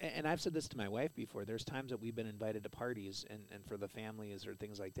 and I've said this to my wife before, there's times that we've been invited to parties and for the families or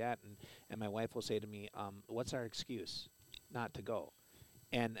things like that, and my wife will say to me, what's our excuse not to go?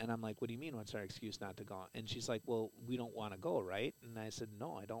 And I'm like, what do you mean, what's our excuse not to go? And she's like, well, we don't want to go, right? And I said,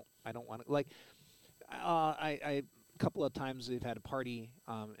 no, I don't want to. Like, I a couple of times we've had a party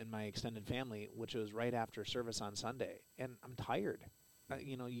in my extended family, which was right after service on Sunday, and I'm tired.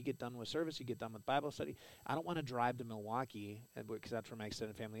 You get done with service, you get done with Bible study. I don't want to drive to Milwaukee, because that's where my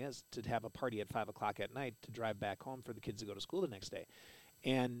extended family is, to have a party at 5 o'clock at night to drive back home for the kids to go to school the next day.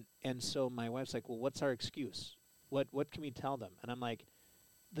 And so my wife's like, well, what's our excuse? What can we tell them? And I'm like,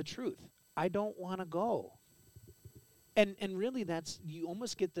 the truth. I don't want to go. And really, you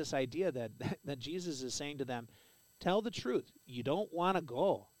almost get this idea that Jesus is saying to them, tell the truth. You don't want to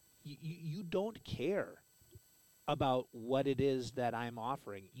go. You don't care about what it is that I'm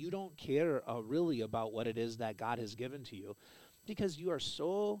offering. You don't care really about what it is that God has given to you, because you are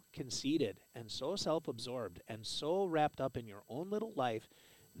so conceited and so self-absorbed and so wrapped up in your own little life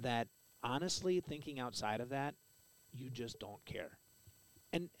that honestly, thinking outside of that, you just don't care.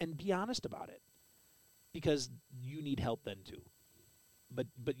 And be honest about it, because you need help then too.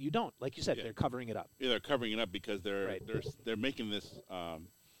 But you don't. Like you said, they're covering it up. Yeah, they're covering it up because they're making this.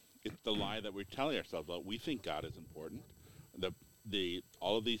 It's the lie that we're telling ourselves about. We think God is important.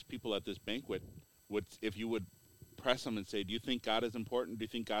 All of these people at this banquet if you would press them and say, do you think God is important? Do you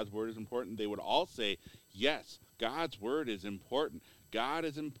think God's word is important? They would all say, yes, God's word is important. God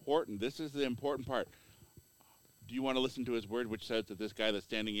is important. This is the important part. Do you want to listen to his word, which says that this guy that's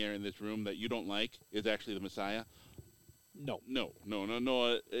standing here in this room that you don't like is actually the Messiah? No.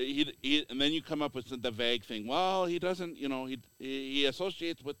 And then you come up with the vague thing. Well, he doesn't. He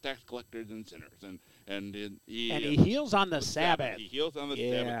associates with tax collectors and sinners, and he heals on the Sabbath. He heals on the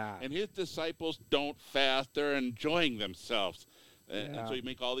Sabbath, and his disciples don't fast; they're enjoying themselves. And so you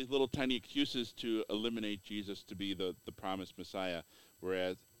make all these little tiny excuses to eliminate Jesus to be the promised Messiah,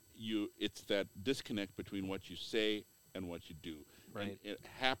 whereas it's that disconnect between what you say and what you do. Right. And it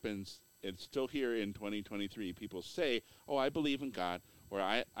happens. It's still here in 2023. People say, oh, I believe in God, or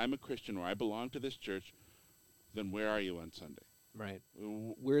I'm a Christian, or I belong to this church. Then where are you on Sunday? Right.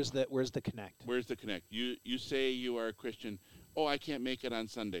 Where's the connect? Where's the connect? You say you are a Christian. Oh, I can't make it on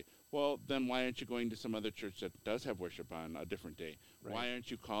Sunday. Well, then why aren't you going to some other church that does have worship on a different day? Right. Why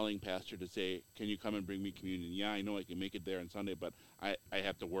aren't you calling pastor to say, can you come and bring me communion? Yeah, I know I can make it there on Sunday, but I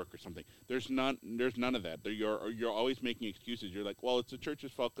have to work or something. There's none of that. You're always making excuses. You're like, well, it's the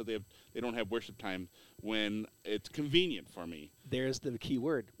church's fault because they don't have worship time when it's convenient for me. There's the key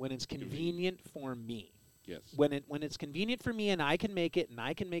word, when it's convenient for me. Yes. When it's convenient for me and I can make it and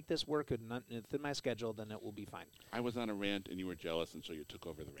I can make this work within my schedule, then it will be fine. I was on a rant and you were jealous, and so you took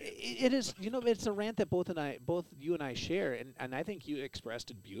over the rant. It is, it's a rant that both you and I share, and I think you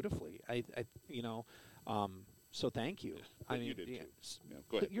expressed it beautifully. So thank you. I mean, you did too. Yeah,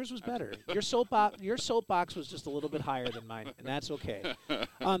 go ahead. Yours was better. Your soapbox was just a little bit higher than mine, and that's okay.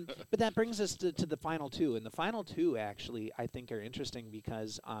 But that brings us to the final two, and the final two actually I think are interesting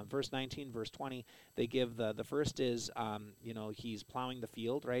because verse 19, verse 20, they give the first is he's plowing the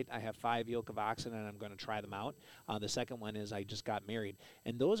field, right? I have 5 yoke of oxen and I'm going to try them out. The second one is I just got married,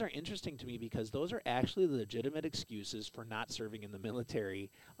 and those are interesting to me because those are actually legitimate excuses for not serving in the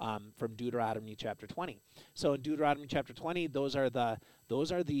military from Deuteronomy chapter 20. So in Deuteronomy chapter 20, those are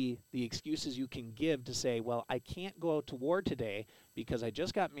the excuses you can give to say, well, I can't go out to war today because I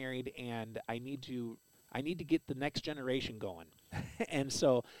just got married and I need to get the next generation going. And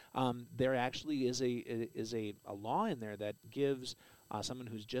so there actually is a law in there that gives someone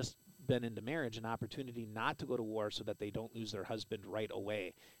who's just been into marriage, an opportunity not to go to war so that they don't lose their husband right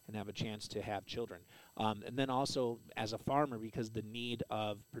away and have a chance to have children. And then also as a farmer, because the need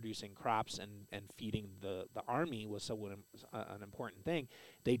of producing crops and feeding the army was so an important thing,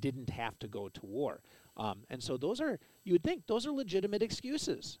 they didn't have to go to war. And so those are, you would think, those are legitimate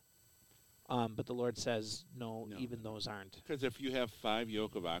excuses. But the Lord says, no, even those aren't. Because if you have 5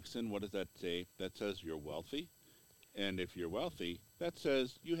 yoke of oxen, what does that say? That says you're wealthy. And if you're wealthy, that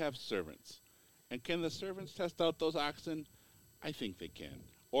says you have servants. And can the servants test out those oxen? I think they can.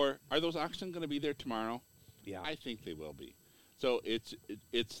 Or are those oxen going to be there tomorrow? Yeah. I think they will be. So it's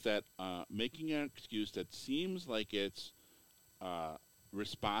that making an excuse that seems like it's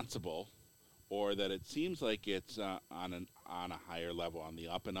responsible, or that it seems like it's on a higher level, on the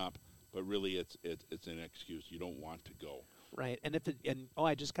up and up, but really it's an excuse. You don't want to go. Right. And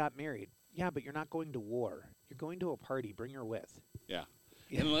I just got married. Yeah, but you're not going to war. You're going to a party. Bring her with. Yeah.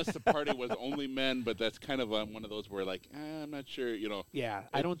 Unless the party was only men, but that's kind of one of those where, like, I'm not sure, Yeah,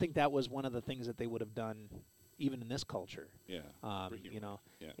 I don't think that was one of the things that they would have done, even in this culture. Yeah.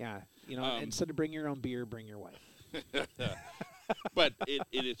 Instead of bring your own beer, bring your wife. But it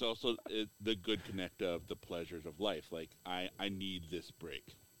is also the good connect of the pleasures of life. Like, I need this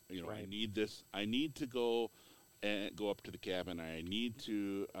break. Right. I need this. I need to go and go up to the cabin. I need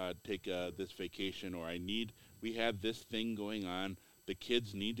to take this vacation, or we have this thing going on. The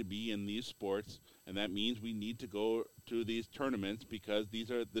kids need to be in these sports, and that means we need to go to these tournaments because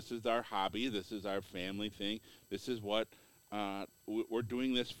this is our hobby. This is our family thing. This is what we're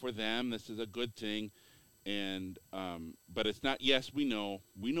doing this for them. This is a good thing. And but it's not. Yes, we know,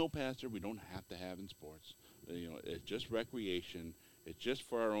 Pastor. We don't have to have in sports. It's just recreation. It's just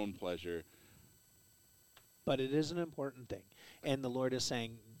for our own pleasure. But it is an important thing, and the Lord is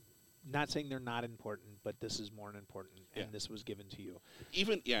saying, not saying they're not important, but this is more important, and this was given to you.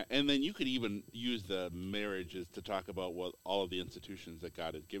 And then you could even use the marriages to talk about all of the institutions that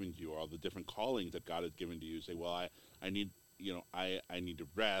God has given to you, or all the different callings that God has given to you. Say, well, I need I need to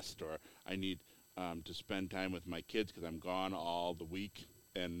rest, or I need to spend time with my kids because I'm gone all the week,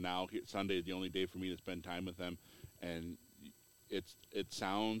 and now Sunday is the only day for me to spend time with them, and it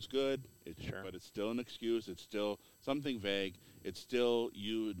sounds good, but it's still an excuse. It's still something vague. It's still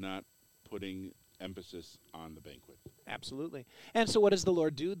you not putting emphasis on the banquet. Absolutely. And so what does the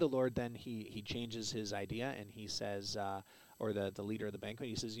Lord do? The Lord then, he changes his idea, and he says, or the leader of the banquet,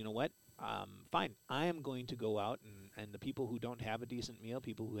 he says, you know what? Fine, I am going to go out, and the people who don't have a decent meal,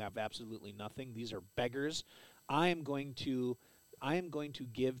 people who have absolutely nothing, these are beggars, I am going to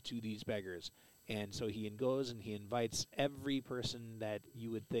give to these beggars. And so he goes and he invites every person that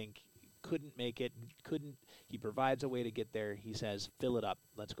you would think couldn't make it, he provides a way to get there. He says, fill it up,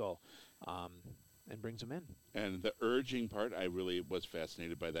 let's go, and brings them in. And the urging part, I really was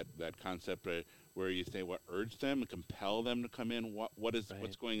fascinated by that concept where you say, what, urge them and compel them to come in?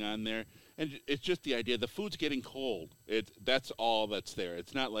 What's going on there? And it's just the idea, the food's getting cold. That's all that's there.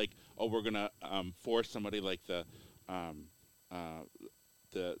 It's not like, we're going to force somebody like the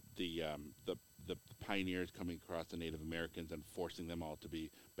pioneers coming across the Native Americans and forcing them all to be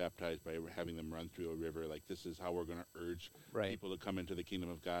baptized by having them run through a river. Like, this is how we're going to urge people to come into the kingdom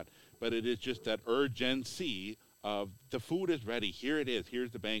of God. But it is just that urgency of the food is ready. Here it is.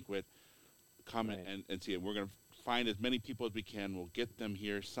 Here's the banquet. Come and see it. We're going to find as many people as we can. We'll get them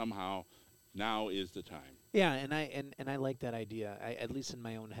here somehow. Now is the time. Yeah, and I like that idea. At least in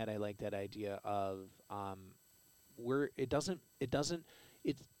my own head, I like that idea of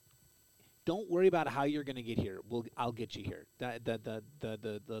don't worry about how you're going to get here. I'll get you here.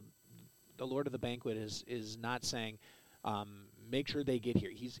 The Lord of the banquet is not saying make sure they get here.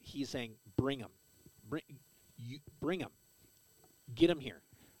 He's saying bring them, bring them, get them here.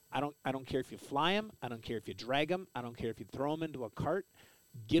 I don't care if you fly them. I don't care if you drag them. I don't care if you throw them into a cart.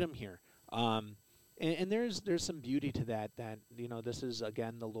 Get them here. And there's some beauty to that this is,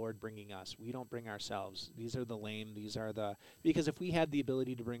 again, the Lord bringing us. We don't bring ourselves. These are the lame. Because if we had the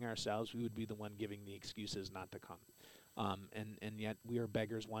ability to bring ourselves, we would be the one giving the excuses not to come. And yet we are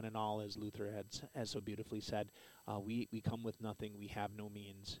beggars one and all, as Luther has so beautifully said. We come with nothing. We have no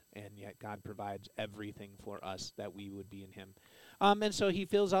means. And yet God provides everything for us that we would be in him. And so he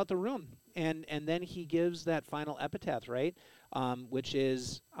fills out the room. And then he gives that final epitaph, right? Which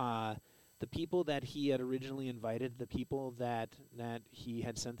is the people that he had originally invited, the people that he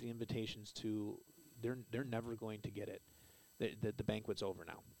had sent the invitations to, they're never going to get it. The banquet's over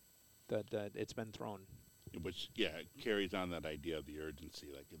now. It's been thrown. Which it carries on that idea of the urgency.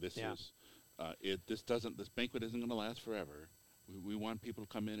 Like, this is this banquet isn't going to last forever. We want people to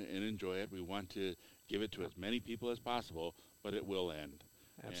come in and enjoy it. We want to give it to as many people as possible, but it will end.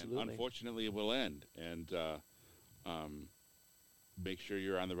 Absolutely. And unfortunately, it will end. And make sure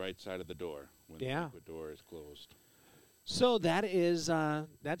you're on the right side of the door when the banquet door is closed. So that's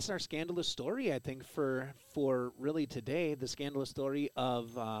our scandalous story, I think, for really today, the scandalous story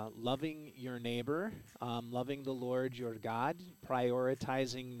of loving your neighbor, loving the Lord your God,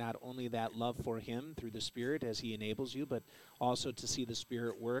 prioritizing not only that love for him through the Spirit as he enables you, but also to see the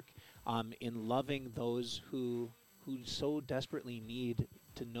Spirit work in loving those who so desperately need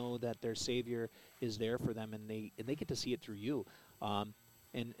to know that their Savior is there for them, and they get to see it through you.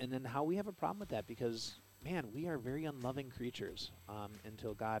 And then how we have a problem with that, because man, we are very unloving creatures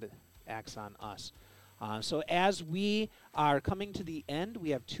until God acts on us. So as we are coming to the end, we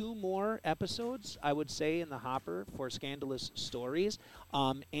have 2 more episodes, I would say, in the hopper for Scandalous Stories.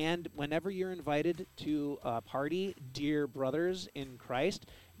 And whenever you're invited to a party, dear brothers in Christ,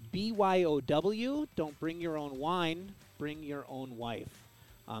 BYOW, don't bring your own wine, bring your own wife.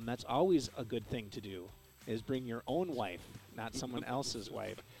 That's always a good thing to do, is bring your own wife, not someone else's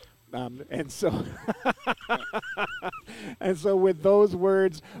wife. And so and so with those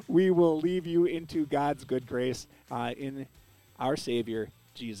words, we will leave you into God's good grace in our Savior,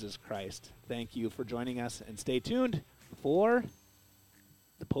 Jesus Christ. Thank you for joining us, and stay tuned for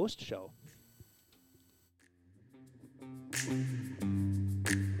the post show.